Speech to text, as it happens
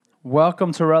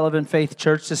Welcome to Relevant Faith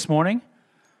Church this morning.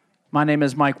 My name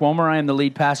is Mike Womer. I am the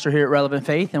lead pastor here at Relevant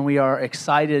Faith, and we are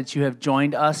excited that you have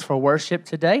joined us for worship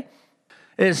today.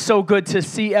 It is so good to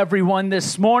see everyone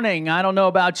this morning. I don't know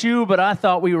about you, but I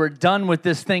thought we were done with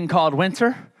this thing called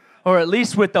winter, or at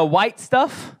least with the white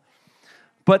stuff.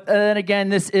 But then again,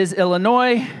 this is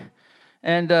Illinois,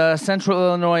 and central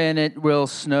Illinois, and it will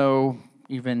snow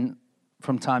even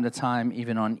from time to time,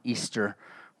 even on Easter.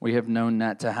 We have known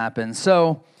that to happen.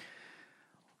 So,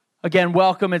 again,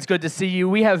 welcome. It's good to see you.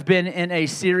 We have been in a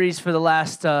series for the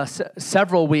last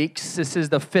several weeks. This is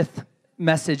the fifth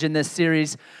message in this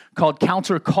series called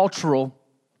Countercultural,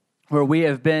 where we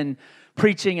have been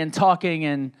preaching and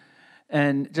talking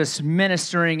and just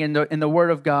ministering in the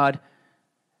Word of God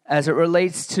as it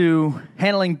relates to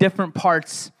handling different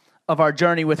parts of our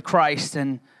journey with Christ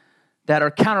and that are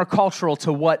countercultural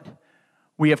to what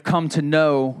we have come to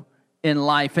know in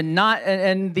life.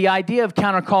 And the idea of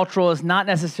countercultural is not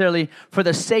necessarily for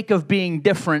the sake of being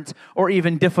different or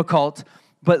even difficult,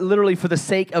 but literally for the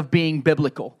sake of being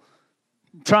biblical.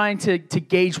 Trying to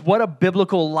gauge what a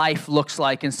biblical life looks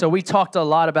like. And so we talked a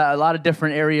lot about a lot of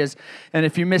different areas. And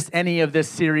if you missed any of this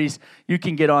series, you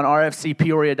can get on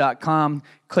rfcpeoria.com,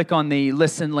 click on the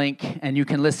listen link, and you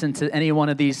can listen to any one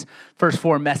of these first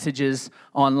four messages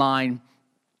online.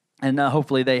 And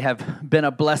hopefully they have been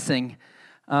a blessing.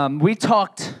 We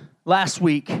talked last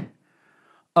week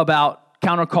about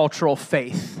countercultural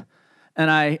faith, and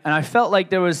I felt like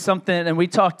there was something. And we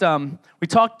talked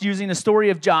using the story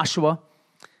of Joshua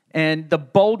and the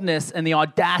boldness and the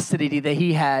audacity that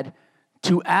he had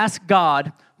to ask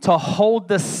God to hold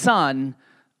the sun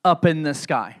up in the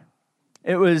sky.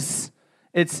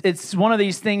 It's one of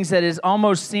these things that is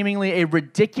almost seemingly a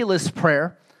ridiculous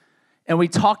prayer. And we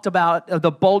talked about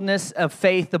the boldness of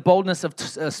faith, the boldness of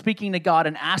speaking to God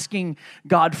and asking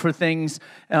God for things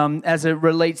as it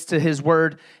relates to His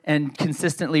Word and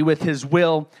consistently with His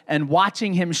will, and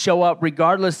watching Him show up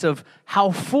regardless of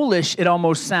how foolish it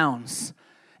almost sounds.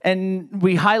 And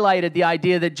we highlighted the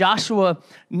idea that Joshua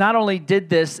not only did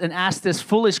this and asked this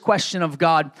foolish question of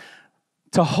God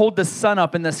to hold the sun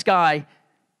up in the sky,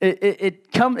 it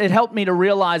helped me to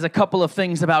realize a couple of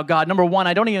things about God. Number one,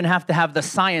 I don't even have to have the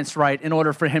science right in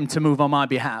order for Him to move on my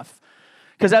behalf.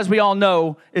 Because as we all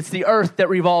know, it's the earth that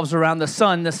revolves around the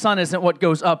sun. The sun isn't what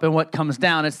goes up and what comes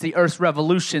down. It's the earth's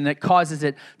revolution that causes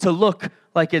it to look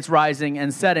like it's rising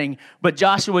and setting. But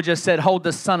Joshua just said, hold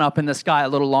the sun up in the sky a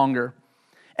little longer.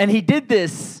 And he did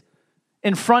this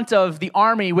in front of the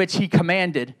army which he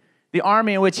commanded, the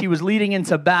army in which he was leading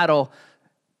into battle.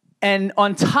 And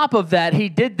on top of that, he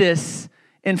did this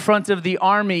in front of the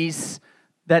armies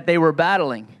that they were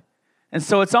battling. And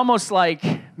so it's almost like,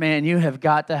 man, you have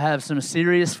got to have some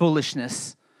serious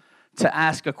foolishness to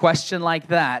ask a question like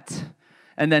that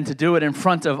and then to do it in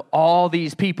front of all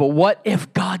these people. What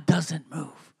if God doesn't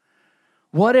move?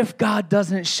 What if God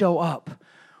doesn't show up?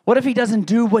 What if He doesn't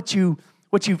do what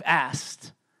you've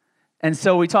asked? And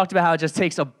so we talked about how it just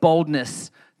takes a boldness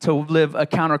to live a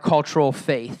countercultural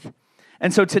faith.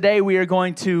 And so today we are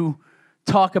going to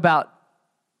talk about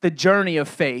the journey of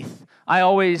faith. I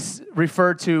always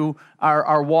refer to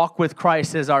our walk with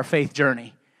Christ as our faith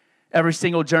journey. Every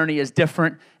single journey is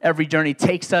different. Every journey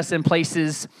takes us to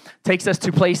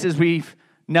places we've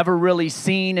never really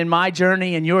seen. And my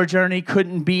journey and your journey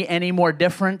couldn't be any more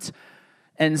different.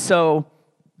 And so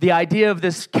the idea of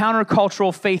this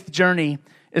countercultural faith journey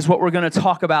is what we're going to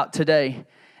talk about today.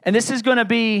 And this is going to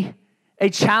be a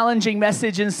challenging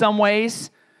message in some ways,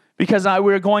 because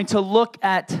we're going to look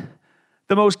at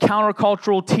the most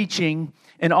countercultural teaching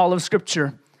in all of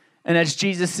Scripture. And that's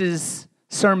Jesus'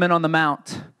 Sermon on the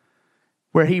Mount,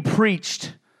 where He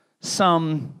preached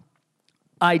some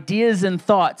ideas and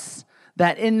thoughts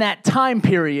that in that time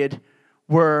period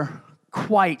were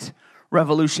quite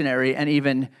revolutionary and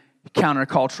even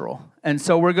countercultural. And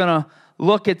so we're going to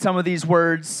look at some of these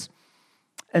words.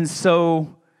 And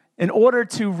so in order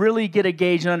to really get a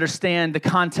gauge and understand the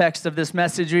context of this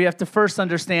message, we have to first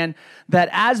understand that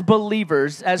as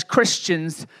believers, as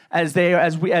Christians, as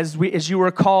you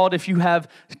were called, if you have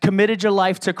committed your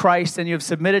life to Christ and you have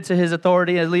submitted to His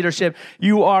authority and leadership,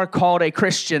 you are called a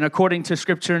Christian, according to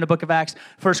Scripture in the book of Acts.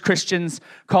 First Christians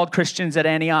called Christians at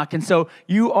Antioch. And so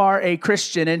you are a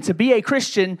Christian. And to be a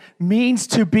Christian means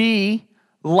to be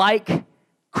like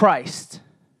Christ.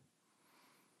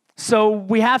 So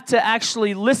we have to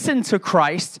actually listen to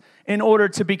Christ in order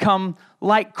to become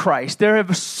like Christ. There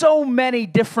are so many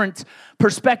different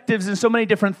perspectives and so many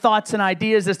different thoughts and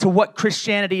ideas as to what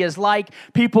Christianity is like.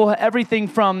 People, everything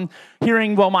from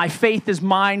hearing, well, my faith is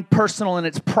mine, personal, and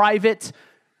it's private,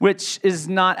 which is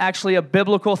not actually a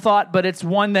biblical thought, but it's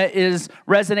one that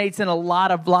resonates in a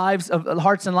lot of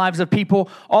hearts and lives of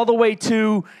people, all the way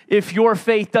to, if your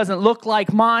faith doesn't look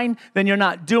like mine, then you're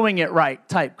not doing it right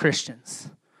type Christians.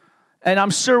 And I'm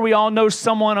sure we all know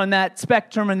someone on that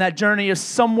spectrum and that journey is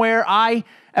somewhere. I,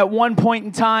 at one point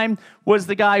in time, was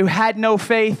the guy who had no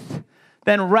faith,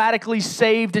 then radically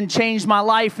saved and changed my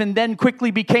life, and then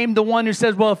quickly became the one who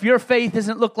says, well, if your faith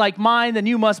doesn't look like mine, then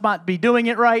you must not be doing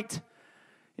it right.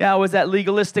 Yeah, I was that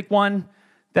legalistic one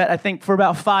that I think for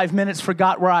about 5 minutes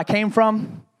forgot where I came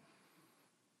from.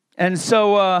 And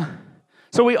so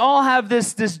we all have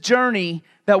this journey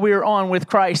that we are on with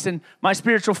Christ. And my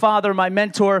spiritual father, my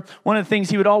mentor, one of the things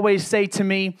he would always say to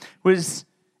me was,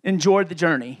 enjoy the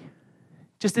journey.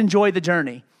 Just enjoy the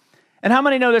journey. And how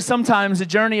many know that sometimes the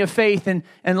journey of faith and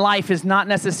life is not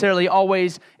necessarily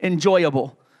always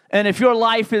enjoyable? And if your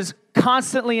life is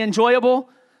constantly enjoyable,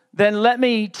 then let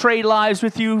me trade lives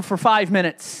with you for 5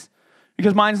 minutes,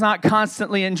 because mine's not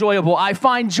constantly enjoyable. I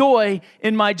find joy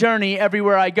in my journey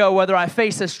everywhere I go, whether I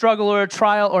face a struggle or a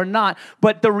trial or not.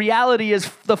 But the reality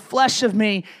is the flesh of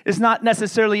me is not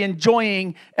necessarily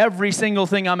enjoying every single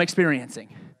thing I'm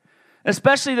experiencing,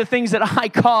 especially the things that I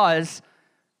cause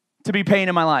to be pain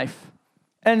in my life.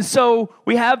 And so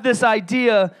we have this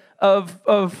idea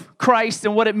of Christ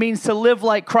and what it means to live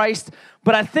like Christ.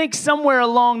 But I think somewhere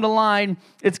along the line,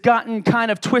 it's gotten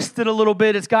kind of twisted a little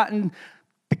bit.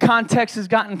 The context has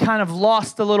gotten kind of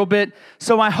lost a little bit.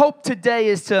 So my hope today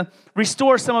is to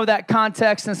restore some of that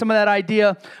context and some of that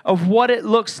idea of what it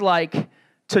looks like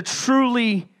to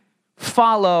truly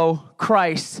follow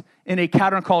Christ in a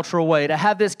countercultural way, to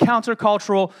have this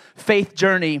countercultural faith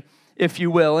journey, if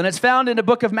you will. And it's found in the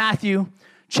book of Matthew,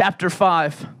 chapter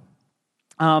 5.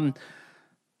 And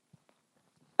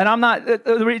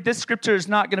this scripture is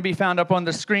not going to be found up on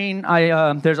the screen.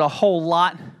 There's a whole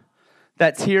lot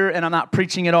that's here, and I'm not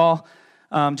preaching it all.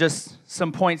 Just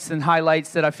some points and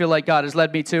highlights that I feel like God has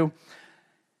led me to.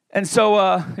 And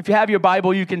so if you have your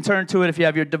Bible, you can turn to it. If you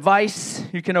have your device,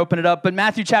 you can open it up. But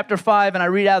Matthew chapter 5, and I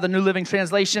read out of the New Living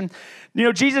Translation. You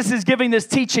know, Jesus is giving this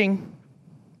teaching.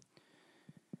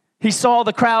 He saw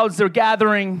the crowds, they're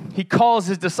gathering. He calls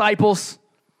his disciples,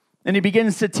 and he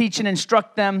begins to teach and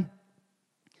instruct them.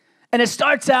 And it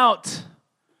starts out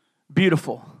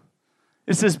beautiful.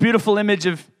 It's this beautiful image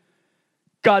of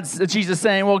Jesus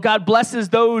saying, well, God blesses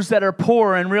those that are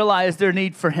poor and realize their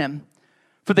need for him,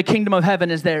 for the kingdom of heaven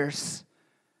is theirs.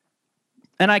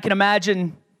 And I can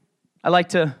imagine, I like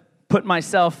to put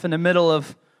myself in the middle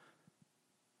of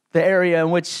the area in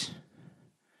which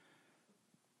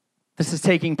this is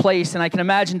taking place, and I can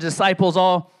imagine disciples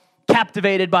all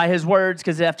captivated by his words,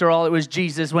 because after all, it was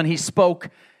Jesus. When he spoke,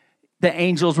 the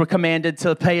angels were commanded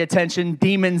to pay attention.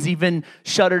 Demons even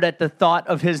shuddered at the thought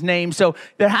of his name. So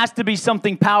there has to be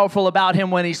something powerful about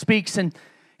him when he speaks. And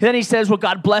then he says, well,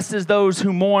 God blesses those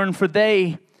who mourn, for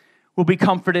they will be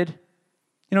comforted.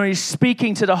 You know, he's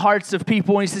speaking to the hearts of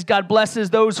people. And he says, God blesses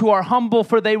those who are humble,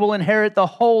 for they will inherit the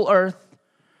whole earth.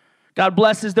 God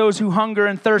blesses those who hunger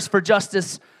and thirst for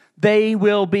justice. They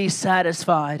will be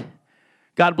satisfied.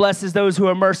 God blesses those who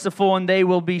are merciful, and they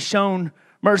will be shown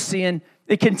mercy. And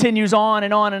it continues on,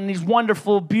 and these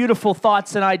wonderful, beautiful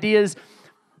thoughts and ideas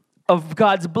of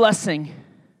God's blessing,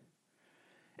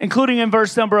 including in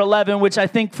verse number 11, which I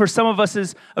think for some of us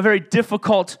is a very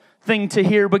difficult thing to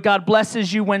hear. But God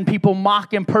blesses you when people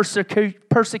mock and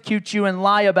persecute you and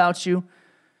lie about you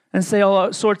and say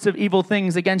all sorts of evil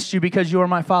things against you because you are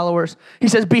my followers. He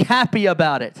says, be happy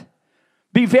about it.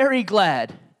 Be very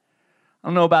glad. I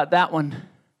don't know about that one.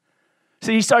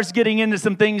 So he starts getting into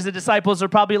some things the disciples are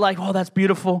probably like, oh, that's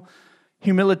beautiful.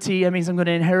 Humility, that means I'm going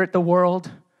to inherit the world.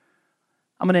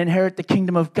 I'm going to inherit the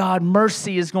kingdom of God.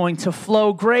 Mercy is going to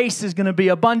flow. Grace is going to be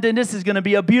abundant. This is going to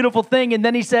be a beautiful thing. And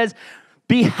then he says,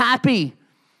 be happy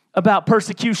about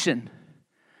persecution.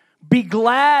 Be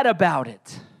glad about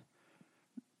it.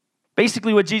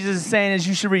 Basically what Jesus is saying is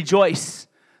you should rejoice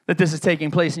that this is taking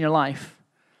place in your life.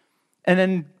 And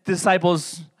then the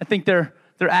disciples, I think their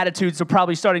attitudes are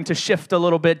probably starting to shift a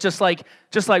little bit, just like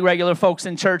regular folks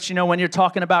in church. You know, when you're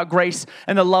talking about grace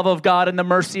and the love of God and the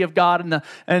mercy of God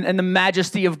and the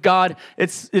majesty of God,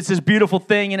 it's this beautiful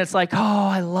thing. And it's like, oh,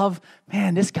 I love,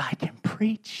 man, this guy can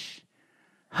preach.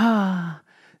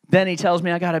 Then he tells me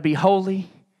I got to be holy.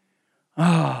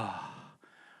 I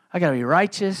got to be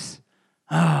righteous.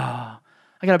 I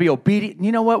got to be obedient.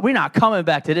 You know what? We're not coming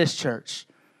back to this church.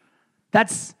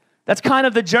 That's kind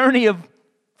of the journey of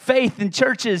faith in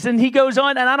churches. And he goes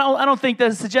on, and I don't think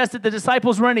that suggests that the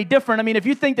disciples were any different. I mean, if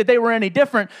you think that they were any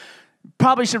different,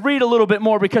 probably should read a little bit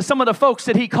more, because some of the folks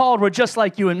that he called were just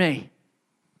like you and me.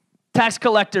 tax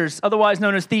collectors, otherwise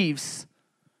known as thieves,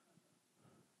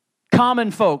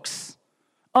 common folks,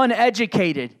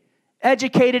 uneducated,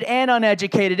 educated and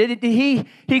uneducated.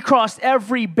 He crossed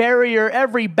every barrier,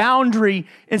 every boundary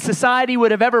in society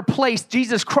would have ever placed.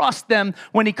 Jesus crossed them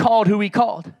when he called who he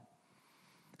called.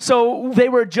 So they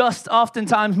were just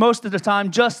oftentimes, most of the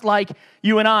time, just like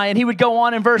you and I. And he would go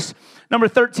on in verse number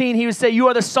 13, he would say, you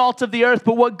are the salt of the earth,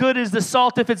 but what good is the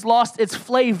salt if it's lost its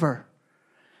flavor?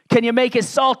 Can you make it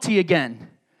salty again?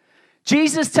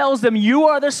 Jesus tells them, you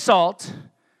are the salt.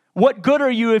 What good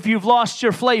are you if you've lost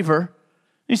your flavor?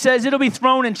 He says it'll be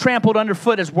thrown and trampled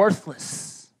underfoot as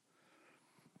worthless.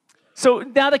 So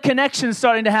now the connection's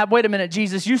starting to have, wait a minute,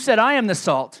 Jesus, you said I am the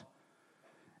salt.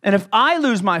 And if I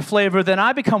lose my flavor, then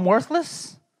I become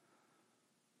worthless?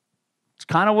 It's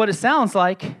kind of what it sounds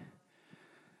like.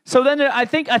 So then I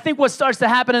think what starts to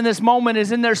happen in this moment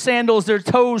is in their sandals, their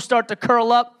toes start to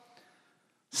curl up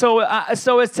so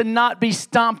as to not be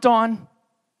stomped on.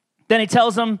 Then he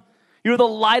tells them, you're the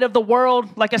light of the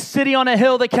world, like a city on a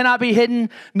hill that cannot be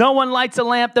hidden. No one lights a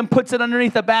lamp, then puts it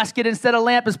underneath a basket. Instead, a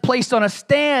lamp is placed on a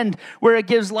stand where it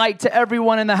gives light to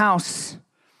everyone in the house.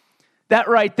 That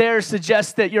right there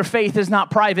suggests that your faith is not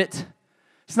private.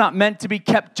 It's not meant to be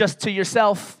kept just to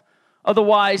yourself.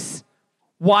 Otherwise,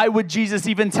 why would Jesus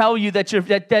even tell you that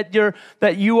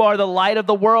you are the light of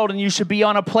the world and you should be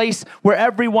on a place where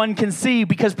everyone can see?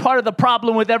 Because part of the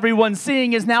problem with everyone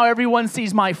seeing is now everyone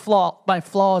sees my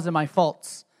flaws and my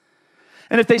faults.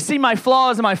 And if they see my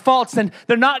flaws and my faults, then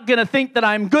they're not going to think that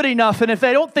I'm good enough. And if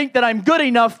they don't think that I'm good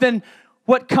enough, then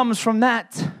what comes from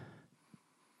that?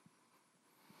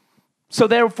 So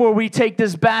therefore, we take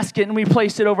this basket and we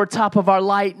place it over top of our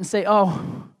light and say,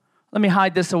 oh, let me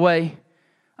hide this away.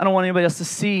 I don't want anybody else to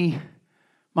see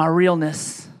my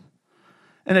realness.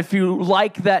 And if you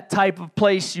like that type of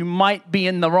place, you might be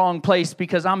in the wrong place,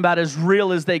 because I'm about as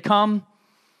real as they come,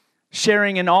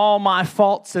 sharing in all my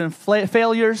faults and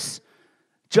failures,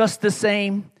 just the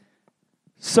same,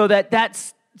 so that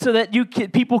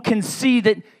people can see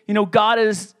that, God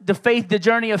is the faith, the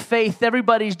journey of faith.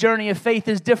 Everybody's journey of faith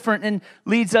is different and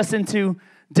leads us into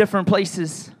different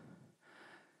places.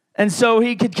 And so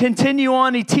he could continue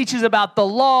on. He teaches about the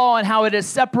law and how it is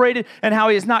separated and how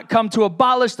he has not come to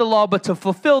abolish the law, but to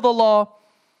fulfill the law.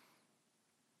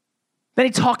 Then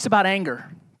he talks about anger.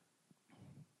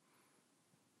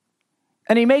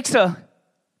 And he makes a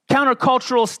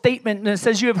countercultural statement, and it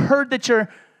says, you have heard that your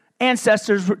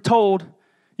ancestors were told,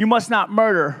 you must not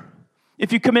murder.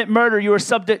 If you commit murder, you are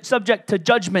subject to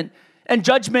judgment. And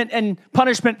judgment and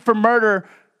punishment for murder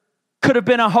could have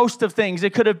been a host of things.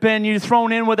 It could have been you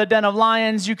thrown in with a den of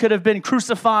lions. You could have been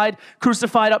crucified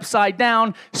upside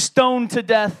down, stoned to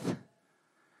death.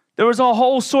 There was a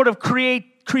whole sort of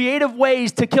creative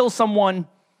ways to kill someone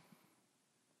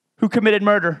who committed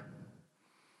murder.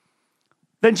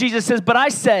 Then Jesus says, but I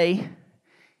say,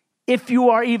 if you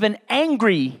are even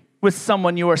angry with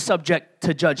someone, you are subject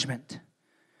to judgment.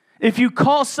 If you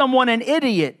call someone an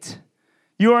idiot,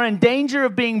 you are in danger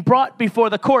of being brought before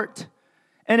the court.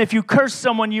 And if you curse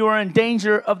someone, you are in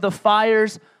danger of the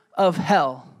fires of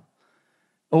hell.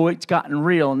 Oh, it's gotten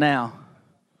real now.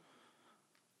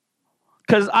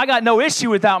 Because I got no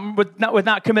issue with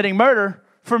not committing murder.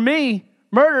 For me,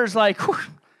 murder is like, whew,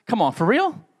 come on, for real?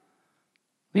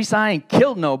 At least I ain't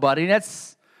killed nobody.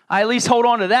 I at least hold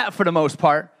on to that for the most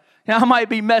part. I might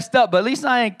be messed up, but at least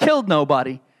I ain't killed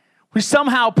nobody. We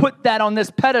somehow put that on this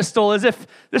pedestal as if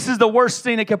this is the worst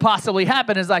thing that could possibly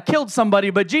happen, is I killed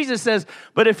somebody. But Jesus says,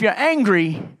 but if you're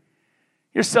angry,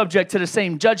 you're subject to the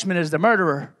same judgment as the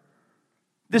murderer.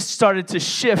 This started to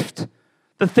shift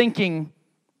the thinking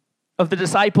of the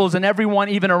disciples and everyone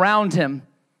even around him.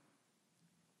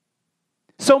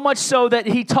 So much so that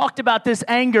he talked about this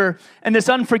anger and this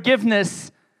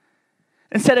unforgiveness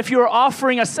and said, if you are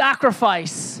offering a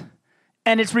sacrifice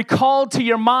and it's recalled to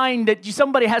your mind that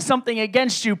somebody has something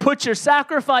against you, put your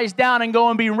sacrifice down and go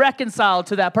and be reconciled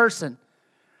to that person.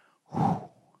 Whew.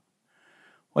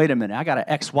 Wait a minute, I got an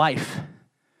ex-wife.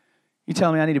 You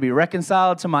tell me I need to be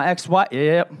reconciled to my ex-wife?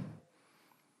 Yep.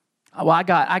 Well, I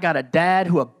got a dad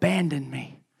who abandoned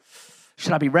me.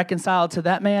 Should I be reconciled to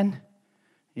that man?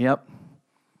 Yep.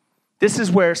 This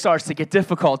is where it starts to get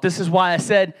difficult. This is why I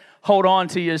said hold on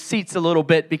to your seats a little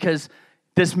bit, because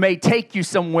this may take you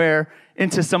somewhere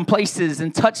into some places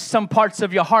and touch some parts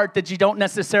of your heart that you don't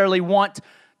necessarily want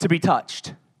to be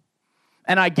touched.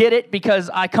 And I get it,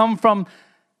 because I come from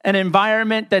an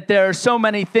environment that there are so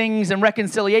many things and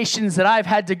reconciliations that I've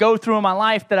had to go through in my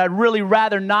life that I'd really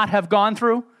rather not have gone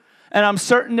through. And I'm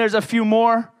certain there's a few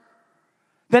more.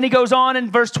 Then he goes on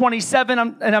in verse 27,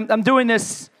 I'm doing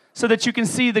this so that you can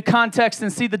see the context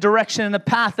and see the direction and the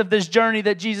path of this journey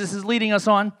that Jesus is leading us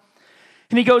on.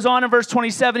 And he goes on in verse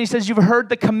 27, he says, you've heard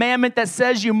the commandment that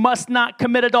says you must not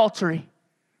commit adultery.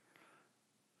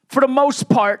 For the most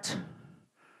part,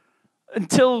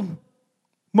 until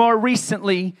more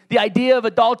recently, the idea of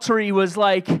adultery was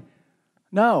like,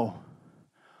 no,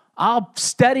 I'll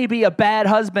steady be a bad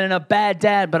husband and a bad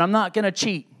dad, but I'm not going to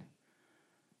cheat.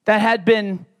 That had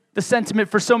been the sentiment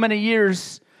for so many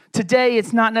years. Today,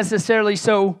 it's not necessarily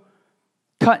so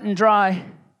cut and dry.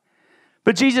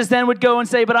 But Jesus then would go and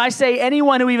say, but I say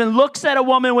anyone who even looks at a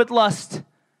woman with lust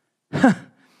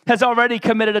has already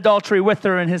committed adultery with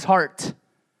her in his heart.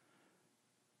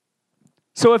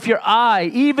 So if your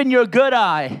eye, even your good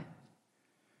eye,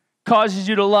 causes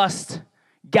you to lust,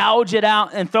 gouge it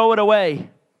out and throw it away.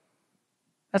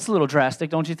 That's a little drastic,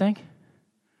 don't you think?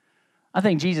 I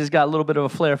think Jesus got a little bit of a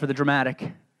flair for the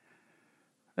dramatic.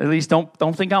 At least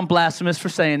don't think I'm blasphemous for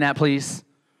saying that, please.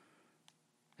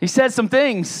 He said some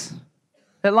things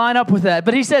that line up with that.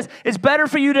 But he says, it's better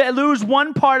for you to lose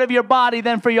one part of your body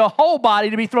than for your whole body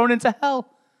to be thrown into hell.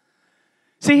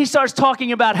 See, he starts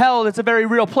talking about hell. It's a very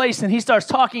real place, and he starts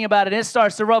talking about it, and it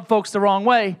starts to rub folks the wrong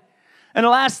way. And the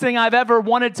last thing I've ever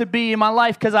wanted to be in my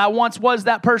life, because I once was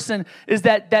that person, is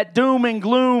that doom and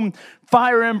gloom,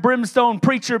 fire and brimstone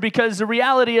preacher, because the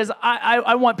reality is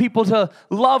I want people to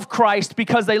love Christ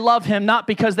because they love him, not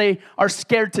because they are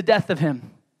scared to death of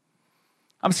him.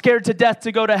 I'm scared to death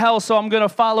to go to hell, so I'm going to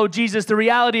follow Jesus. The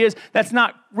reality is that's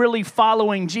not really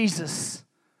following Jesus,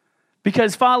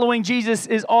 because following Jesus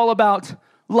is all about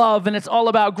love, and it's all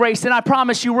about grace. And I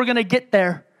promise you, we're going to get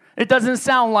there. It doesn't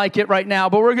sound like it right now,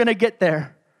 but we're going to get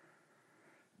there.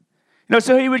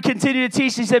 So he would continue to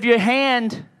teach. He said, if your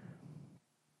hand,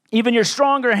 even your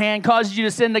stronger hand, causes you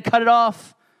to sin, to cut it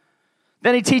off.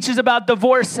 Then he teaches about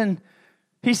divorce, and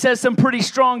he says some pretty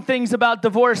strong things about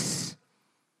divorce.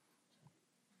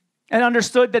 And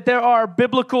understood that there are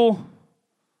biblical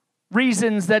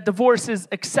reasons that divorce is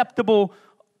acceptable.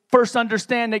 First,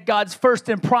 understand that God's first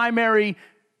and primary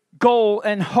goal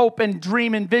and hope and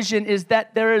dream and vision is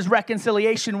that there is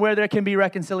reconciliation where there can be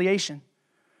reconciliation.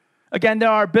 Again, there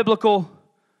are biblical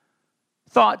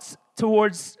thoughts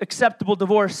towards acceptable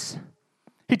divorce.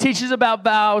 He teaches about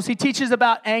vows. He teaches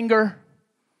about anger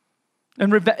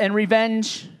and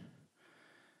revenge.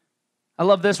 I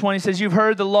love this one. He says, you've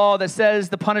heard the law that says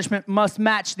the punishment must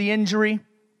match the injury.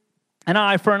 An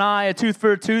eye for an eye, a tooth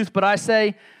for a tooth. But I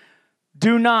say,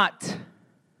 do not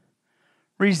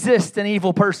resist an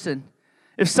evil person.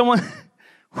 If someone,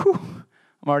 I'm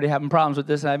already having problems with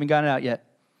this. I haven't gotten it out yet.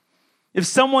 If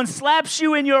someone slaps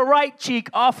you in your right cheek,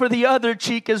 offer the other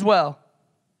cheek as well.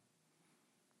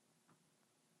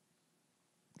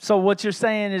 So what you're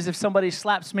saying is if somebody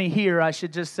slaps me here, I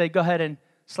should just say, go ahead and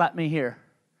slap me here.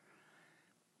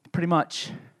 Pretty much.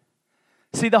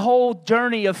 See, the whole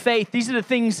journey of faith, these are the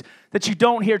things that you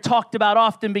don't hear talked about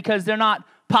often because they're not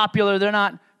popular, they're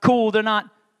not cool, they're not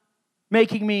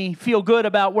making me feel good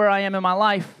about where I am in my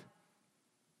life.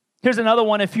 Here's another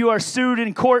one. If you are sued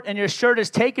in court and your shirt is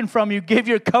taken from you, give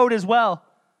your coat as well.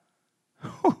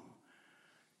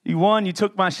 You won, you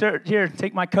took my shirt. Here,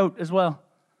 take my coat as well.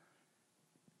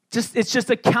 It's just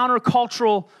a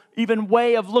countercultural even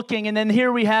way of looking. And then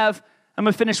here we have, I'm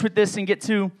going to finish with this and get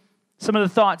to some of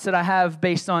the thoughts that I have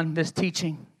based on this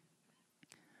teaching.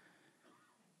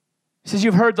 He says,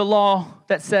 you've heard the law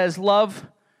that says, love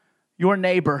your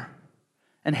neighbor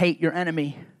and hate your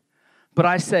enemy. But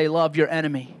I say, love your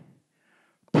enemy.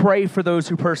 Pray for those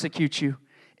who persecute you.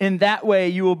 In that way,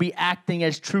 you will be acting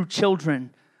as true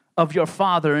children of your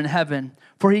Father in heaven.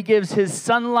 For he gives his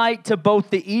sunlight to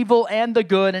both the evil and the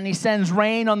good, and he sends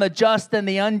rain on the just and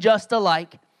the unjust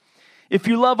alike. If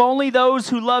you love only those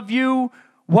who love you,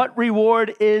 what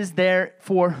reward is there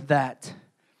for that?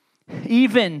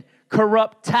 Even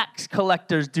corrupt tax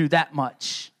collectors do that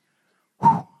much.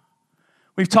 Whew.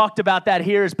 We've talked about that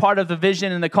here as part of the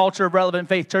vision and the culture of Relevant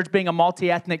Faith Church being a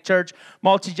multi-ethnic church,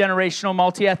 multi-generational,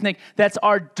 multi-ethnic. That's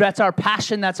our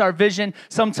passion. That's our vision.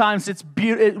 Sometimes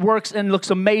it works and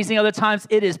looks amazing. Other times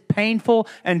it is painful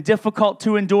and difficult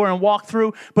to endure and walk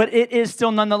through. But it is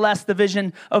still nonetheless the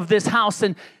vision of this house.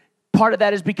 And part of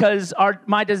that is because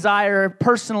my desire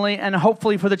personally and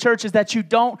hopefully for the church is that you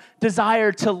don't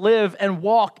desire to live and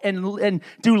walk and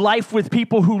do life with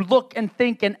people who look and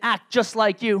think and act just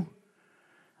like you.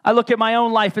 I look at my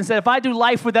own life and say, if I do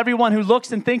life with everyone who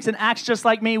looks and thinks and acts just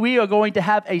like me, we are going to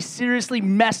have a seriously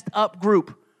messed up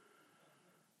group.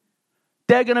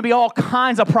 There are going to be all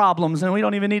kinds of problems, and we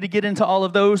don't even need to get into all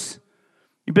of those.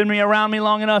 You've been around me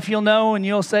long enough, you'll know, and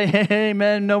you'll say, hey,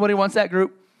 man, nobody wants that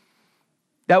group.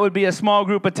 That would be a small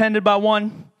group attended by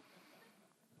one.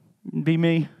 Be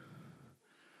me.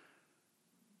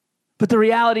 But the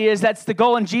reality is that's the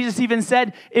goal. And Jesus even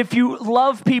said, if you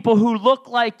love people who look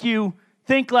like you,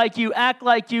 think like you, act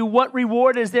like you, what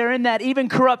reward is there in that? Even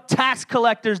corrupt tax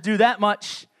collectors do that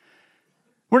much.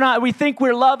 We think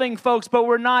we're loving folks, but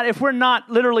we're not. If we're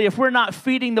not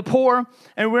feeding the poor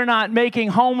and we're not making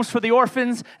homes for the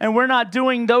orphans and we're not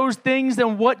doing those things,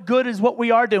 then what good is what we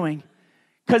are doing?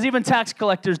 Because even tax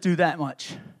collectors do that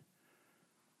much.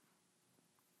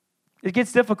 It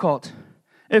gets difficult.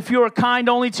 If you're kind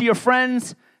only to your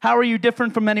friends, how are you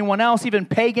different from anyone else? Even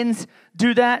pagans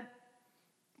do that.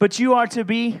 But you are to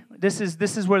be, this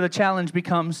is where the challenge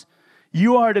becomes,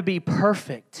 you are to be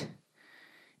perfect,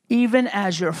 even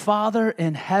as your Father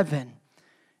in heaven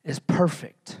is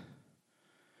perfect.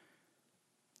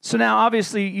 So now,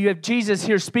 obviously, you have Jesus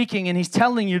here speaking, and he's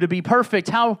telling you to be perfect.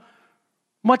 How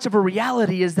much of a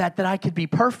reality is that I could be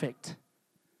perfect?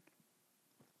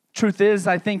 Truth is,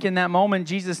 I think in that moment,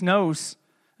 Jesus knows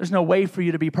there's no way for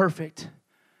you to be perfect.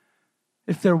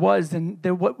 If there was, then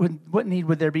what need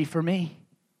would there be for me?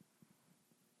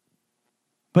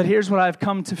 But here's what I've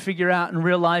come to figure out and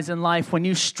realize in life. When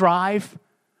you strive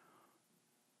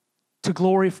to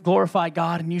glorify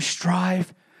God and you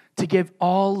strive to give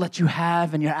all that you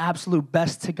have and your absolute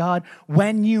best to God,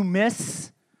 when you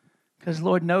miss, because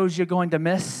Lord knows you're going to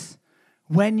miss,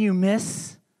 when you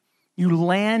miss, you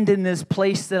land in this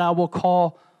place that I will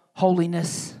call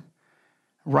holiness,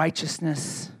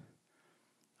 righteousness,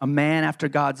 a man after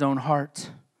God's own heart,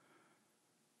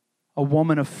 a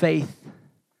woman of faith.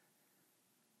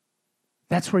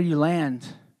 That's where you land.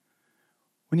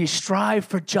 When you strive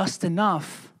for just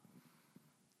enough,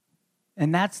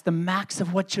 and that's the max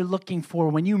of what you're looking for,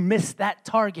 when you miss that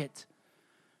target,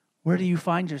 where do you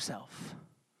find yourself?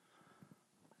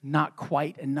 Not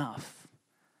quite enough.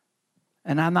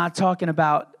 And I'm not talking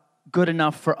about good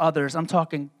enough for others. I'm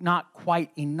talking not quite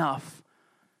enough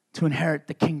to inherit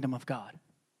the kingdom of God.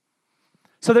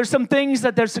 So there's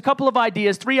a couple of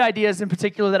ideas, 3 ideas in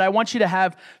particular that I want you to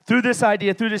have through this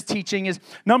idea, through this teaching is,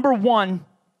 number 1,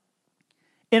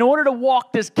 in order to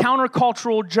walk this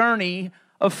countercultural journey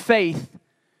of faith,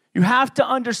 you have to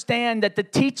understand that the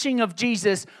teaching of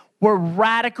Jesus were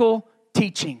radical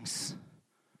teachings.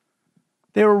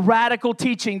 They were radical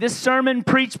teaching. This sermon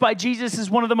preached by Jesus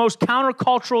is one of the most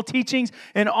countercultural teachings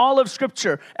in all of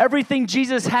Scripture. Everything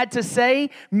Jesus had to say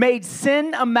made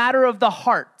sin a matter of the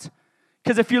heart.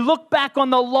 Because if you look back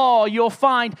on the law, you'll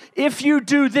find if you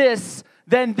do this,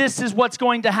 then this is what's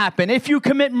going to happen. If you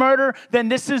commit murder, then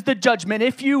this is the judgment.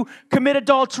 If you commit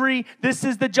adultery, this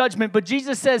is the judgment. But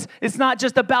Jesus says it's not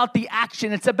just about the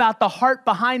action, it's about the heart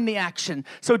behind the action.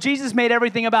 So Jesus made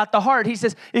everything about the heart. He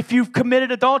says if you've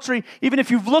committed adultery, even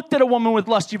if you've looked at a woman with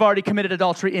lust, you've already committed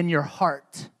adultery in your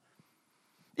heart.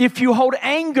 If you hold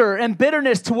anger and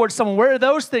bitterness towards someone, where are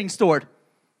those things stored?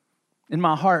 In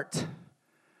my heart.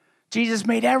 Jesus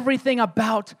made everything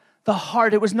about the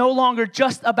heart. It was no longer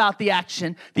just about the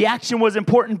action. The action was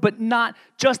important, but not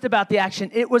just about the action.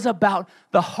 It was about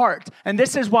the heart. And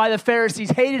this is why the Pharisees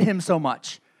hated him so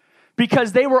much.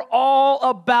 Because they were all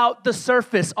about the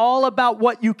surface, all about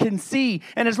what you can see.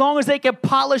 And as long as they could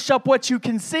polish up what you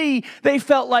can see, they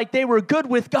felt like they were good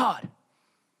with God.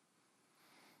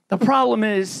 The problem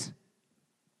is,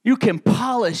 you can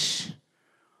polish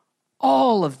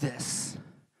all of this.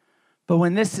 But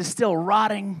when this is still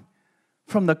rotting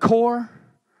from the core,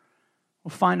 we'll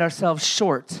find ourselves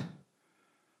short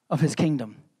of his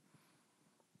kingdom.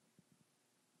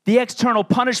 The external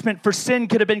punishment for sin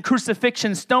could have been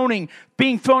crucifixion, stoning,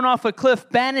 being thrown off a cliff,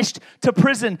 banished to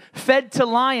prison, fed to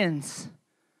lions.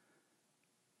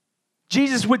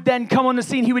 Jesus would then come on the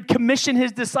scene. He would commission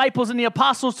his disciples and the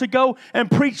apostles to go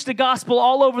and preach the gospel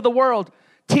all over the world.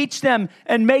 Teach them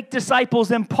and make disciples.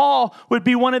 And Paul would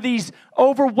be one of these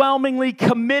overwhelmingly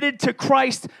committed to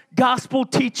Christ,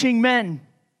 gospel-teaching men.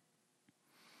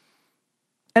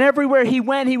 And everywhere he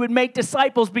went, he would make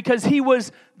disciples because he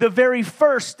was the very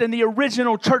first and the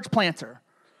original church planter.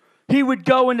 He would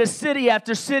go into city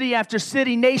after city after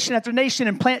city, nation after nation,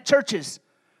 and plant churches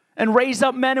and raise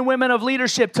up men and women of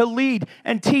leadership to lead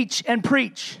and teach and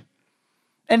preach.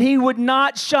 And he would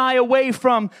not shy away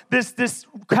from this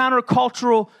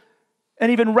countercultural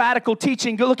and even radical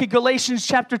teaching. Go look at Galatians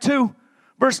chapter 2,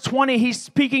 verse 20. He's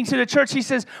speaking to the church. He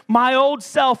says, my old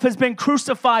self has been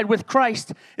crucified with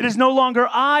Christ. It is no longer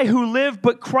I who live,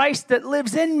 but Christ that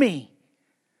lives in me.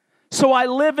 So I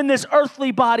live in this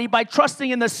earthly body by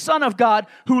trusting in the Son of God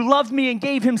who loved me and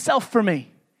gave himself for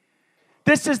me.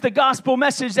 This is the gospel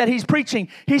message that he's preaching.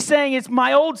 He's saying it's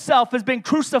my old self has been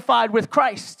crucified with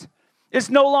Christ. It's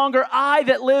no longer I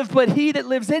that live, but he that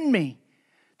lives in me.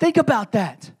 Think about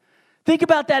that. Think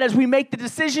about that as we make the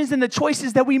decisions and the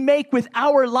choices that we make with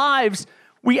our lives.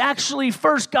 We actually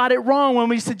first got it wrong when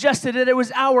we suggested that it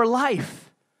was our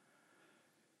life.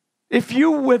 If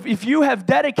you have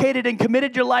dedicated and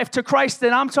committed your life to Christ,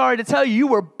 then I'm sorry to tell you, you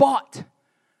were bought.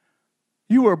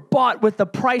 You were bought with the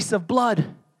price of blood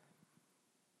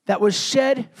that was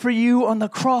shed for you on the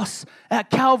cross at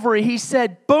Calvary. He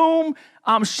said, boom,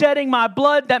 I'm shedding my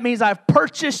blood. That means I've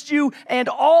purchased you and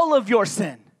all of your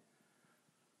sin.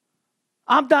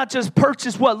 I'm not just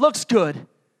purchased what looks good.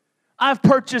 I've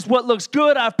purchased what looks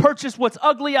good. I've purchased what's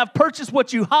ugly. I've purchased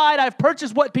what you hide. I've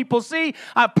purchased what people see.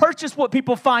 I've purchased what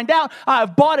people find out.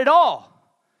 I've bought it all.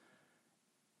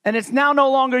 And it's now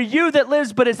no longer you that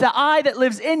lives, but it's the I that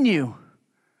lives in you.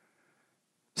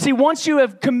 See, once you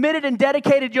have committed and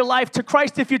dedicated your life to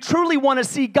Christ, if you truly want to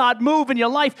see God move in your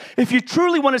life, if you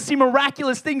truly want to see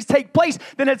miraculous things take place,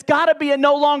 then it's got to be a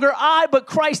no longer I, but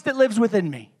Christ that lives within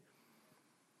me.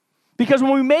 Because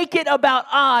when we make it about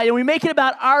I, and we make it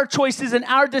about our choices and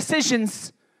our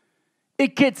decisions,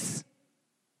 it gets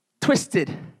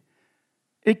twisted.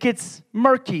 It gets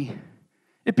murky.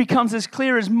 It becomes as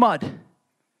clear as mud.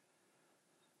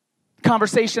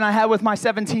 Conversation I had with my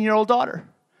 17-year-old daughter.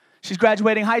 She's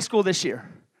graduating high school this year.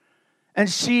 And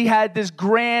she had this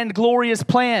grand, glorious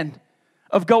plan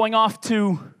of going off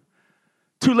to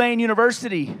Tulane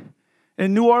University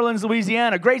in New Orleans,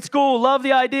 Louisiana. Great school, love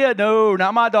the idea. No,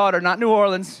 not my daughter, not New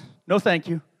Orleans. No, thank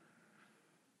you.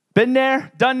 Been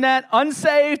there, done that.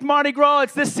 Unsaved Mardi Gras,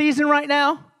 it's this season right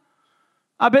now.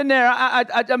 I've been there.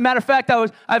 Matter of fact, I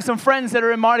have some friends that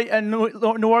are in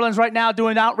New Orleans right now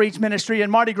doing outreach ministry in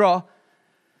Mardi Gras.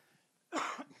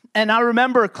 And I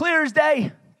remember clear as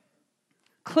day,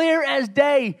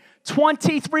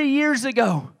 23 years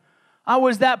ago, I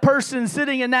was that person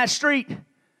sitting in that street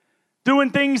doing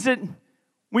things that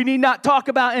we need not talk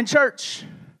about in church.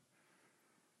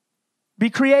 Be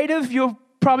creative, you'll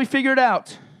probably figure it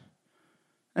out.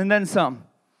 And then some.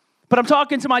 But I'm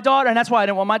talking to my daughter, and that's why I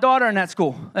didn't want my daughter in that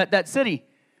school, that city.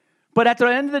 But at the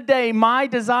end of the day, my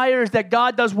desire is that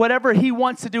God does whatever he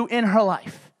wants to do in her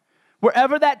life.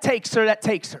 Wherever that takes her, that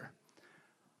takes her.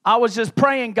 I was just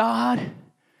praying, God,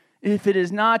 if it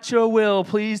is not your will,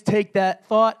 please take that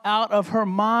thought out of her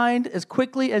mind as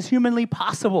quickly as humanly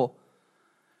possible.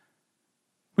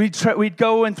 We'd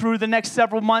go in through the next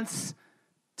several months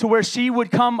to where she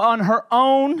would come on her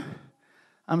own.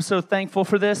 I'm so thankful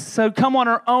for this. So come on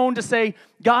her own to say,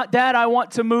 God, Dad, I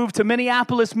want to move to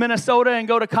Minneapolis, Minnesota and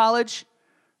go to college.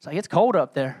 It's like, it's cold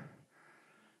up there.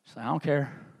 She's like, I don't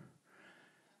care.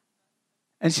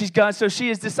 And so she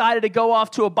has decided to go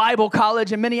off to a Bible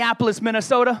college in Minneapolis,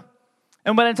 Minnesota.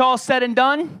 And when it's all said and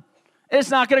done, it's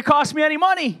not going to cost me any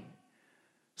money.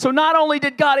 So not only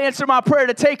did God answer my prayer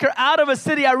to take her out of a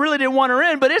city I really didn't want her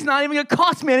in, but it's not even going to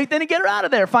cost me anything to get her out of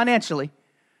there financially.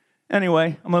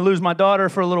 Anyway, I'm going to lose my daughter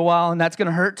for a little while, and that's going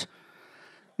to hurt.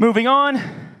 Moving on.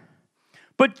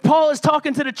 But Paul is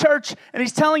talking to the church, and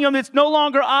he's telling them it's no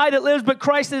longer I that lives, but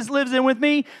Christ that lives in with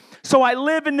me. So I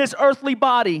live in this earthly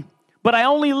body, but I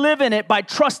only live in it by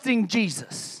trusting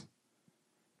Jesus.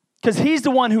 Because he's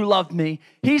the one who loved me.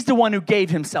 He's the one who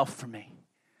gave himself for me.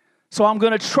 So I'm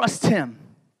going to trust him.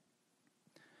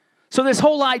 So this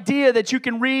whole idea that you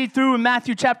can read through in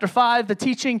Matthew chapter 5, the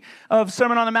teaching of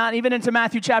Sermon on the Mount, even into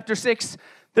Matthew chapter 6,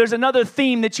 there's another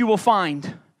theme that you will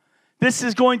find. This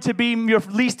is going to be your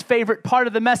least favorite part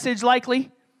of the message,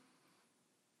 likely.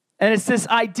 And it's this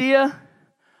idea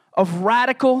of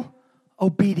radical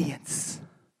obedience.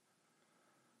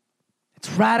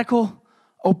 It's radical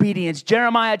obedience.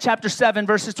 Jeremiah chapter 7,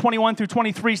 verses 21 through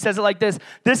 23 says it like this.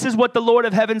 This is what the Lord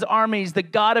of heaven's armies, the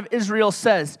God of Israel,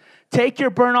 says. Take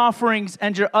your burnt offerings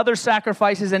and your other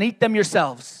sacrifices and eat them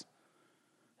yourselves.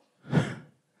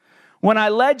 When I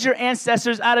led your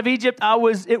ancestors out of Egypt,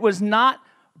 it was not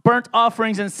burnt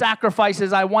offerings and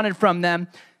sacrifices I wanted from them.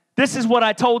 This is what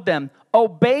I told them.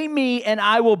 Obey me and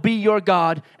I will be your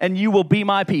God and you will be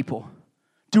my people.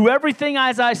 Do everything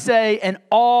as I say and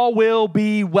all will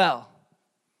be well.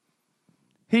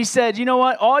 He said, you know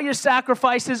what? All your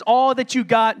sacrifices, all that you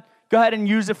got, go ahead and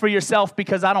use it for yourself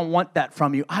because I don't want that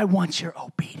from you. I want your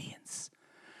obedience.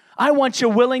 I want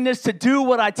your willingness to do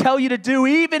what I tell you to do,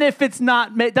 even if it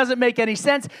doesn't make any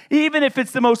sense, even if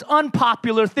it's the most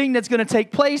unpopular thing that's going to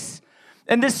take place.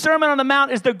 And this Sermon on the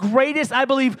Mount is the greatest, I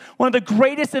believe, one of the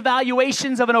greatest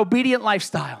evaluations of an obedient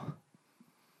lifestyle.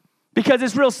 Because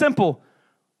it's real simple.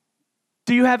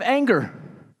 Do you have anger?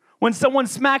 When someone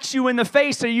smacks you in the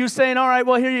face, are you saying, all right,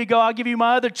 well, here you go, I'll give you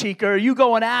my other cheek, or are you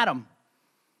going at them?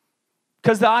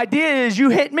 Because the idea is you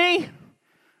hit me,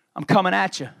 I'm coming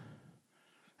at you.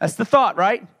 That's the thought,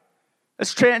 right?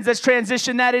 Let's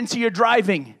transition that into your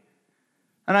driving.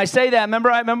 And I say that,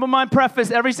 I remember my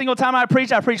preface, every single time I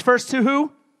preach first to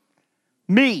who?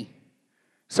 Me.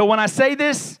 So when I say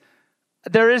this,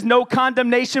 there is no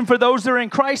condemnation for those that are in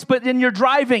Christ, but then you're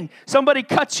driving. Somebody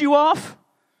cuts you off.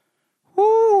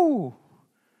 Woo.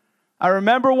 I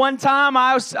remember one time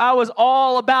I was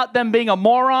all about them being a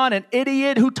moron, an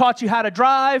idiot, who taught you how to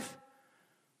drive.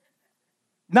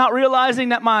 Not realizing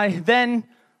that my then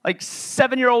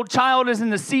 7-year-old child is in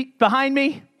the seat behind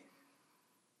me.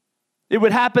 It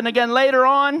would happen again later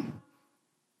on.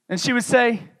 And she would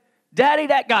say, Daddy,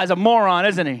 that guy's a moron,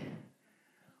 isn't he?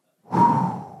 Whew.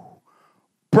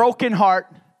 Broken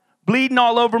heart, bleeding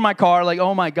all over my car, like,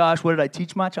 oh my gosh, what did I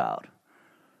teach my child?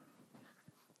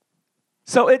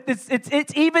 So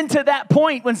it's even to that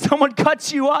point when someone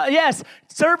cuts you off. Yes,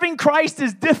 serving Christ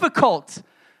is difficult.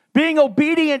 Being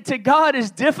obedient to God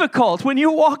is difficult. When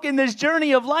you walk in this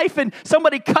journey of life and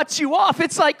somebody cuts you off,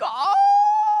 it's like,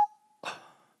 oh,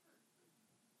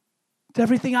 it's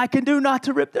everything I can do not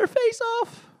to rip their face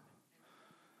off.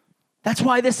 That's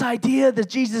why this idea that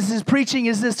Jesus is preaching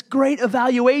is this great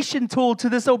evaluation tool to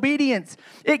this obedience.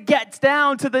 It gets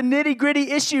down to the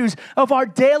nitty-gritty issues of our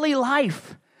daily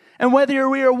life. And whether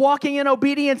we are walking in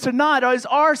obedience or not, is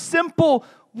our simple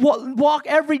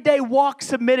everyday walk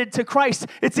submitted to Christ.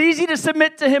 It's easy to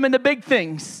submit to Him in the big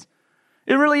things.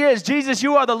 It really is. Jesus,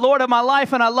 you are the Lord of my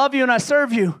life, and I love you and I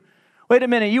serve you. Wait a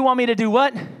minute, you want me to do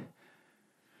what?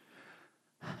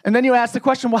 And then you ask the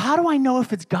question, well, how do I know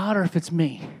if it's God or if it's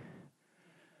me?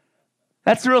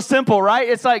 That's real simple, right?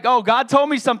 It's like, oh, God told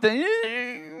me something.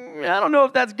 I don't know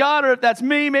if that's God or if that's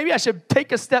me. Maybe I should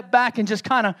take a step back and just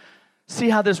kind of see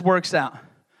how this works out.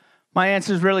 My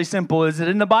answer is really simple. Is it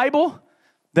in the Bible?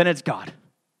 Then it's God.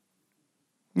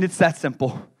 It's that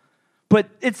simple. But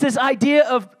it's this idea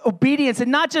of obedience, and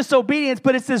not just obedience,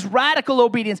 but it's this radical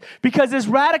obedience, because this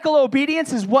radical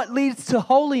obedience is what leads to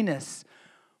holiness,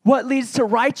 what leads to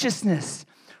righteousness,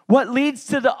 what leads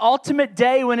to the ultimate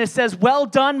day when it says, well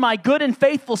done, my good and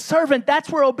faithful servant. That's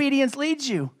where obedience leads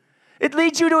you. It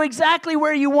leads you to exactly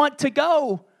where you want to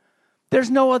go. There's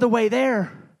no other way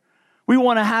there. We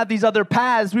want to have these other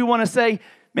paths. We want to say,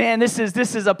 man, this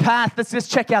is a path. Let's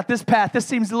just check out this path. This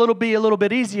seems a little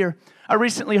bit easier. I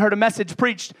recently heard a message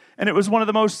preached, and it was one of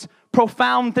the most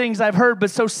profound things I've heard, but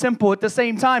so simple at the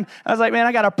same time. I was like, man,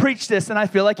 I got to preach this, and I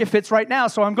feel like it fits right now,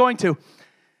 so I'm going to.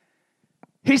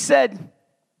 He said,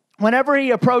 whenever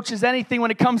he approaches anything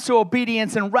when it comes to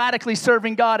obedience and radically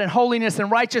serving God and holiness and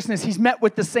righteousness, he's met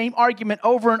with the same argument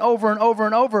over and over and over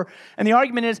and over. And the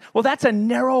argument is, well, that's a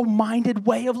narrow-minded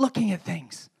way of looking at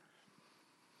things.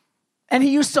 And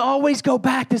he used to always go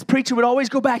back, this preacher would always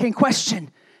go back and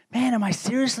question, man, am I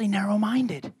seriously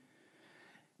narrow-minded?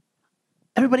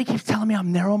 Everybody keeps telling me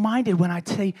I'm narrow-minded when I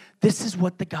say this is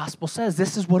what the gospel says.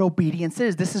 This is what obedience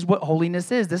is. This is what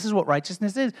holiness is. This is what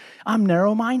righteousness is. I'm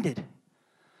narrow-minded.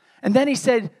 And then he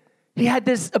said, he had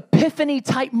this epiphany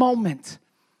type moment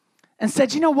and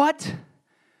said, you know what?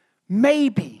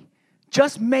 Maybe,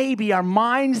 just maybe our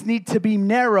minds need to be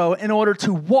narrow in order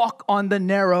to walk on the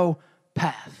narrow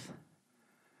path.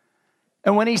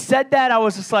 And when he said that, I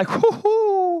was just like,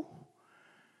 whoo-hoo.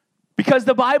 Because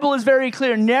the Bible is very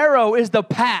clear. Narrow is the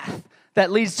path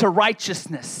that leads to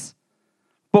righteousness,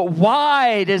 but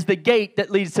wide is the gate that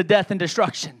leads to death and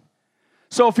destruction.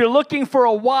 So if you're looking for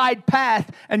a wide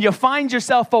path and you find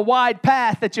yourself a wide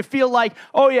path that you feel like,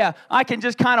 oh yeah, I can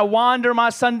just kind of wander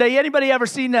my Sunday. Anybody ever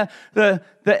seen the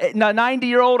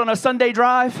 90-year-old on a Sunday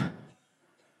drive?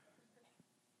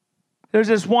 There's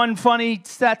this one funny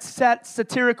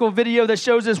satirical video that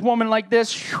shows this woman like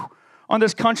this on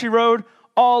this country road,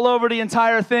 all over the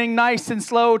entire thing, nice and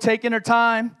slow, taking her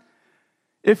time.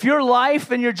 If your life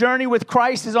and your journey with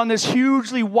Christ is on this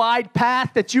hugely wide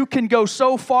path that you can go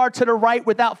so far to the right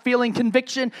without feeling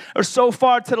conviction or so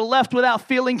far to the left without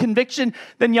feeling conviction,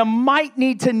 then you might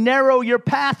need to narrow your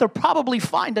path or probably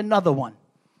find another one.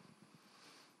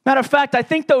 Matter of fact, I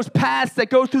think those paths that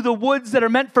go through the woods that are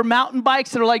meant for mountain bikes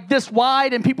that are like this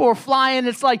wide and people are flying,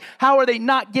 it's like, how are they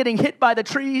not getting hit by the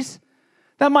trees?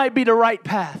 That might be the right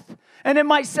path. And it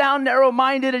might sound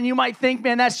narrow-minded and you might think,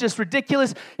 man, that's just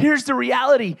ridiculous. Here's the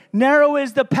reality. Narrow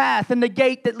is the path and the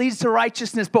gate that leads to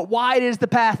righteousness, but wide is the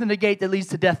path and the gate that leads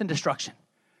to death and destruction.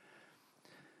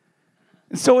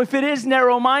 And so if it is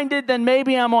narrow-minded, then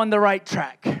maybe I'm on the right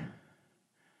track.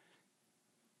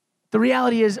 The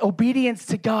reality is obedience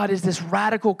to God is this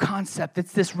radical concept.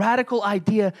 It's this radical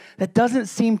idea that doesn't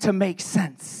seem to make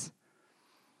sense.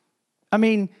 I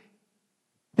mean,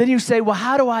 then you say, well,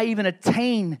 how do I even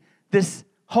attain this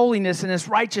holiness and this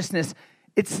righteousness?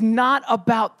 It's not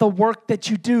about the work that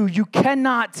you do. You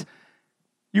cannot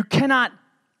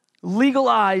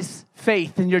legalize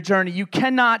faith in your journey. You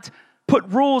cannot put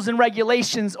rules and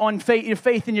regulations on your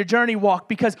faith in your journey walk,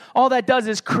 because all that does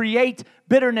is create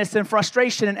bitterness and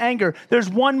frustration and anger. There's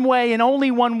one way and only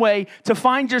one way to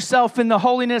find yourself in the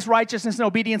holiness, righteousness, and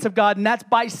obedience of God, and that's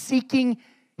by seeking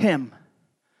Him.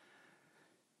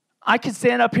 I could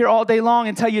stand up here all day long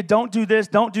and tell you, don't do this,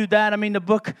 don't do that. I mean, the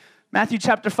book, Matthew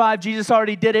chapter 5, Jesus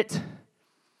already did it.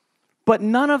 But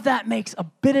none of that makes a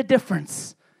bit of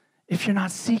difference if you're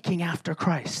not seeking after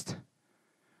Christ.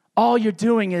 All you're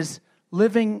doing is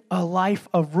living a life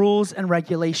of rules and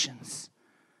regulations.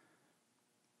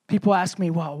 People ask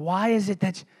me, well, why is it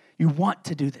that you want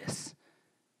to do this?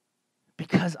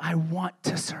 Because I want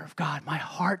to serve God. My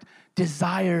heart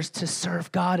desires to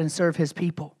serve God and serve His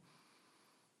people.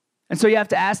 And so you have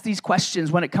to ask these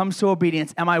questions when it comes to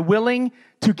obedience. Am I willing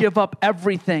to give up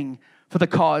everything for the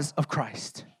cause of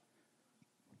Christ?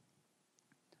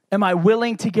 Am I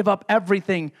willing to give up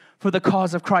everything for the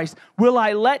cause of Christ? Will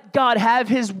I let God have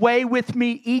His way with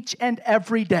me each and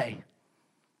every day?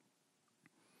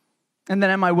 And then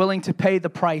am I willing to pay the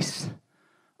price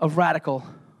of radical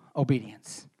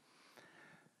obedience?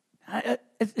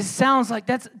 It sounds like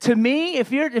that's, to me,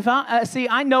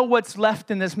 I know what's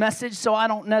left in this message, so I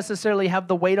don't necessarily have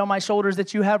the weight on my shoulders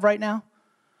that you have right now,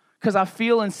 because I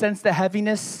feel and sense the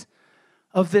heaviness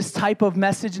of this type of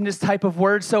message and this type of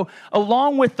word. So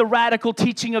along with the radical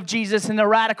teaching of Jesus and the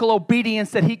radical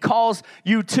obedience that He calls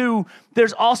you to,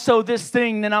 there's also this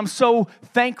thing that I'm so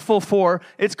thankful for.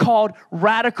 It's called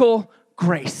radical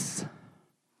grace.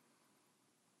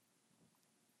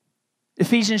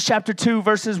 Ephesians chapter 2,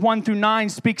 verses 1 through 9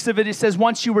 speaks of it. It says,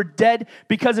 once you were dead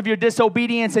because of your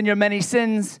disobedience and your many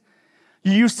sins,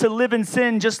 you used to live in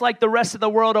sin just like the rest of the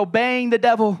world, obeying the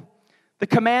devil, the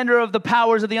commander of the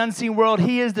powers of the unseen world.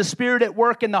 He is the spirit at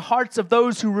work in the hearts of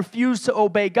those who refuse to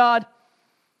obey God.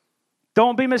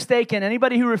 Don't be mistaken.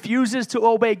 Anybody who refuses to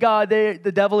obey God,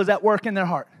 the devil is at work in their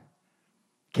heart.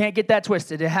 Can't get that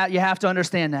twisted. You have to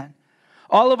understand that.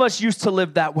 All of us used to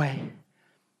live that way,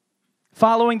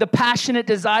 following the passionate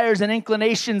desires and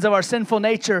inclinations of our sinful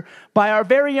nature. By our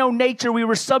very own nature, we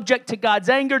were subject to God's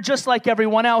anger just like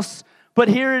everyone else. But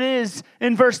here it is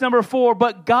in verse number 4.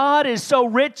 But God is so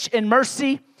rich in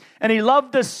mercy, and He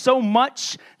loved us so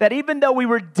much that even though we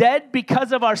were dead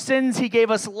because of our sins, He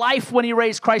gave us life when He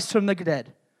raised Christ from the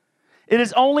dead. It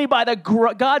is only by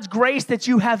God's grace that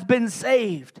you have been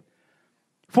saved.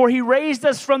 For He raised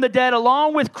us from the dead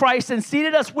along with Christ and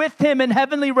seated us with Him in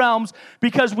heavenly realms,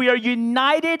 because we are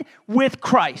united with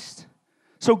Christ.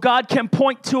 So God can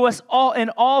point to us all in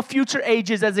all future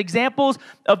ages as examples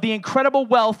of the incredible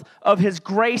wealth of His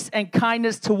grace and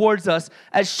kindness towards us,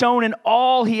 as shown in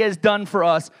all He has done for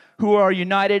us who are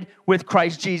united with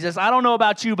Christ Jesus. I don't know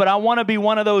about you, but I want to be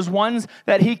one of those ones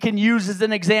that He can use as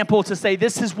an example to say,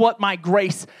 this is what my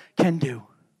grace can do.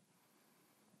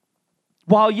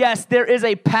 While yes, there is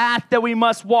a path that we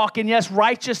must walk, and yes,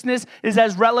 righteousness is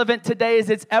as relevant today as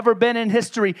it's ever been in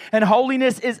history, and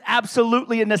holiness is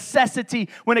absolutely a necessity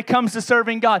when it comes to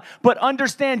serving God. But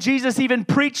understand, Jesus even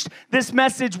preached this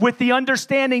message with the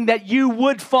understanding that you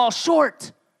would fall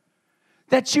short,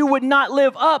 that you would not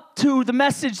live up to the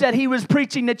message that He was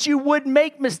preaching, that you would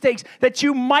make mistakes, that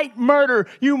you might murder,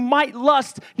 you might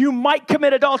lust, you might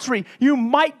commit adultery, you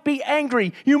might be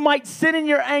angry, you might sin in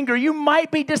your anger, you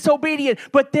might be disobedient,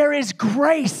 but there is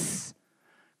grace.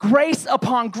 Grace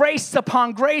upon grace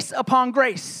upon grace upon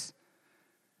grace.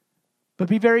 But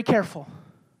be very careful.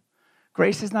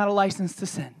 Grace is not a license to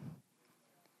sin.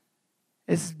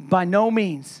 It's by no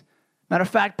means. Matter of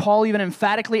fact, Paul even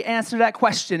emphatically answered that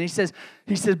question. He says,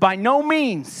 by no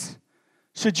means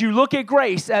should you look at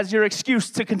grace as your excuse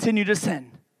to continue to sin.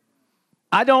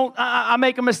 I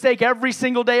make a mistake every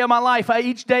single day of my life.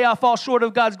 Each day I fall short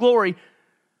of God's glory.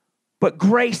 But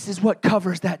grace is what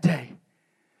covers that day.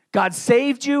 God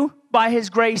saved you by His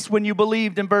grace when you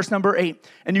believed in verse number 8.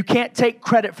 And you can't take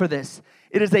credit for this.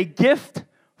 It is a gift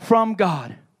from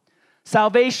God.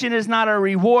 Salvation is not a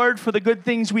reward for the good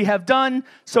things we have done,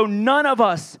 so none of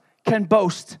us can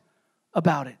boast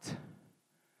about it.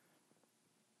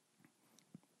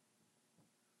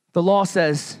 The law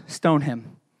says, stone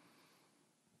him.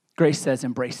 Grace says,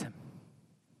 embrace him.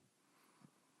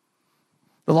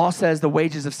 The law says the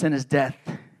wages of sin is death.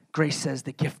 Grace says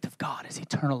the gift of God is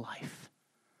eternal life.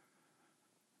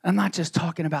 I'm not just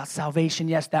talking about salvation.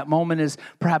 Yes, that moment is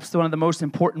perhaps one of the most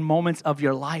important moments of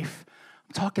your life.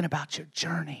 I'm talking about your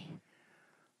journey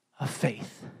of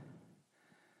faith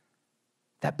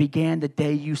that began the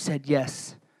day you said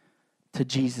yes to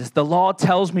Jesus. The law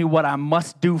tells me what I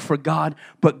must do for God,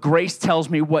 but grace tells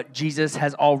me what Jesus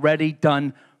has already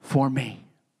done for me.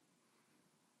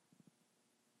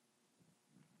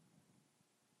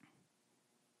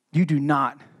 You do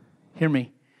not, hear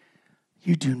me,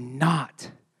 you do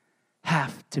not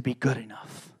have to be good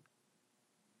enough.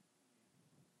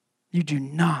 You do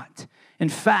not. In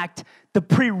fact, the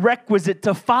prerequisite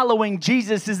to following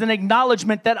Jesus is an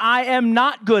acknowledgement that I am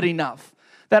not good enough,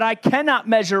 that I cannot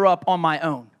measure up on my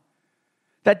own.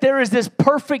 That there is this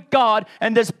perfect God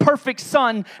and this perfect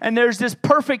Son and there's this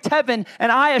perfect heaven,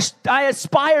 and I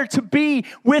aspire to be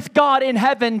with God in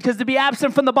heaven, because to be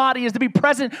absent from the body is to be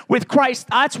present with Christ.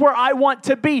 That's where I want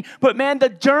to be. But man, the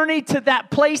journey to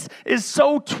that place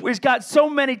is got so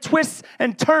many twists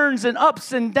and turns and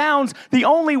ups and downs. The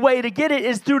only way to get it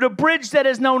is through the bridge that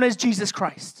is known as Jesus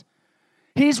Christ.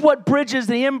 He's what bridges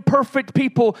the imperfect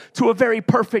people to a very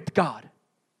perfect God.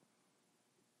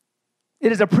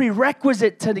 It is a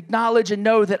prerequisite to acknowledge and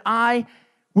know that I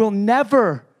will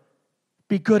never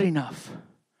be good enough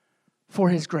for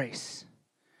His grace.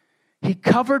 He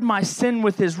covered my sin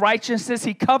with His righteousness.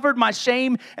 He covered my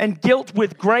shame and guilt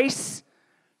with grace.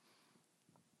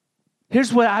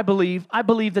 Here's what I believe. I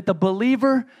believe that the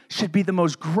believer should be the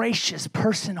most gracious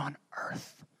person on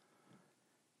earth.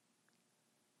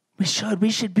 We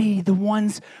should be the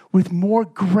ones with more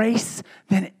grace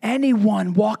than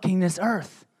anyone walking this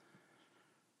earth.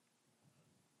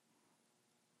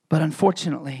 But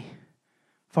unfortunately,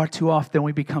 far too often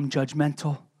we become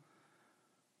judgmental,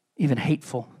 even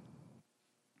hateful.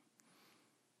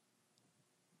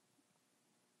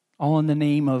 All in the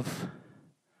name of,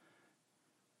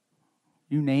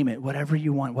 you name it, whatever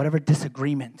you want, whatever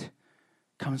disagreement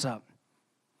comes up.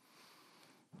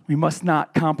 We must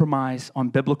not compromise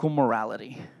on biblical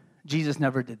morality. Jesus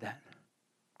never did that.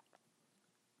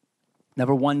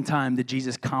 Never one time did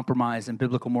Jesus compromise in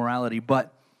biblical morality,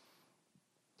 but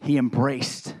He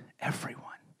embraced everyone.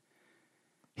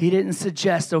 He didn't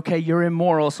suggest, okay, you're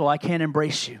immoral, so I can't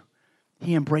embrace you.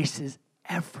 He embraces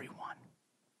everyone.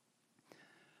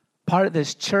 Part of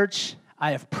this church,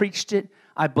 I have preached it.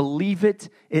 I believe it.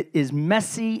 It is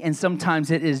messy and sometimes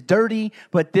it is dirty,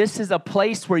 but this is a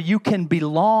place where you can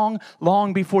belong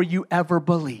long before you ever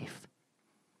believe.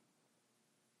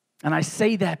 And I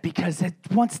say that because it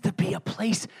wants to be a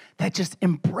place that just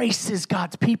embraces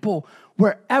God's people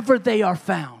wherever they are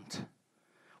found,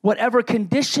 whatever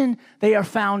condition they are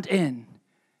found in.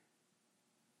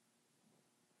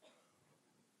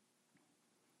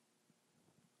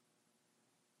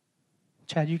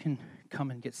 Chad, you can come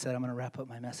and get set. I'm going to wrap up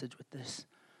my message with this.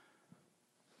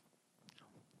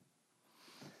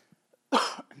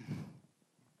 I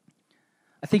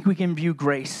think we can view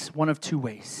grace one of two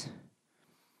ways.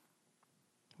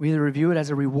 We either view it as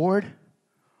a reward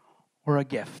or a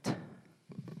gift.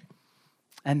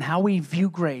 And how we view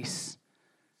grace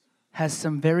has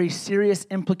some very serious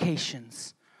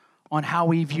implications on how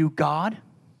we view God,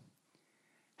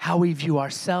 how we view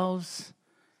ourselves,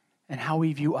 and how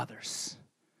we view others.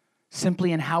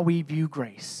 Simply in how we view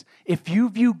grace. If you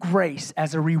view grace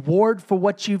as a reward for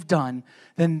what you've done,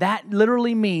 then that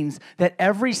literally means that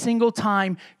every single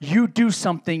time you do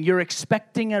something, you're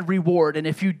expecting a reward. And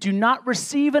if you do not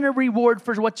receive a reward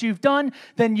for what you've done,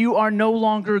 then you are no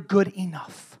longer good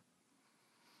enough.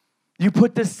 You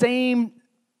put the same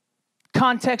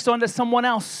context onto someone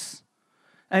else.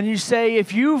 And you say,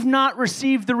 if you've not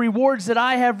received the rewards that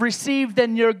I have received,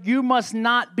 then you must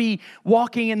not be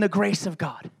walking in the grace of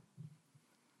God.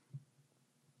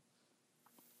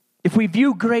 If we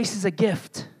view grace as a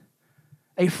gift,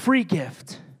 a free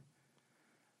gift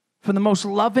from the most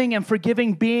loving and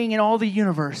forgiving being in all the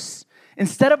universe,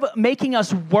 instead of making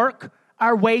us work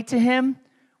our way to Him,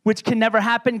 which can never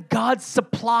happen, God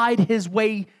supplied His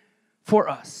way for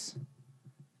us.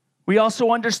 We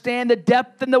also understand the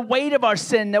depth and the weight of our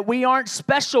sin, that we aren't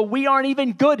special, we aren't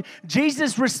even good.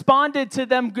 Jesus responded to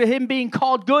Him being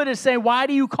called good and saying, why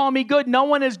do you call me good? No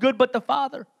one is good but the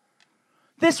Father.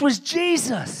 This was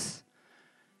Jesus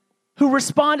who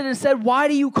responded and said, why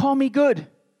do you call me good?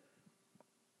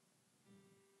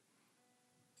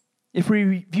 If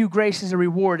we view grace as a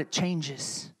reward, it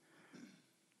changes.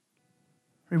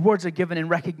 Rewards are given in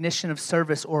recognition of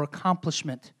service or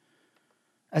accomplishment.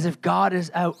 As if God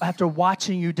is out, after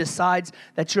watching you, decides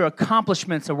that your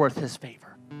accomplishments are worth His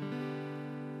favor.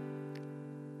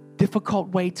 Difficult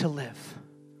way to live.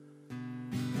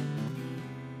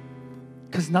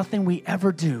 Because nothing we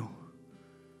ever do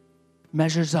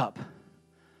measures up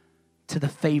to the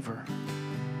favor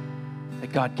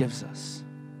that God gives us.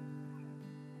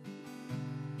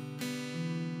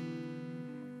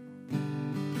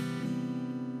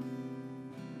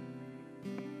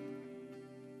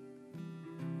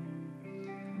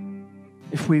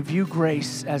 If we view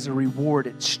grace as a reward,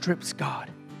 it strips God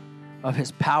of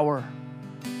His power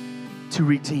to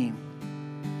redeem.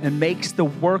 and makes the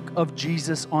work of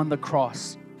Jesus on the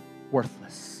cross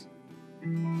worthless.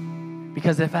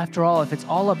 Because if it's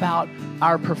all about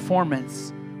our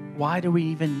performance, why do we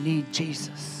even need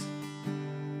Jesus?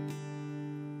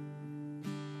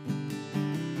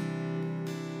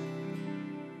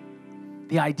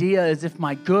 The idea is if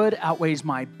my good outweighs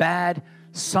my bad,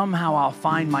 somehow I'll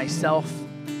find myself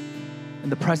in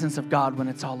the presence of God when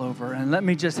it's all over. And let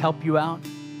me just help you out.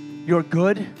 Your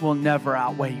good will never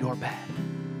outweigh your bad.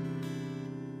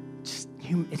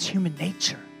 It's human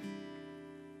nature.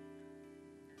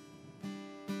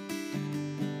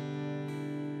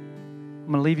 I'm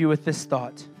going to leave you with this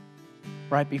thought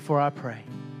right before I pray.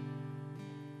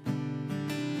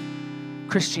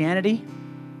 Christianity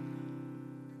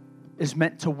is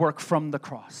meant to work from the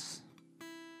cross,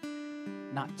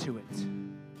 not to it.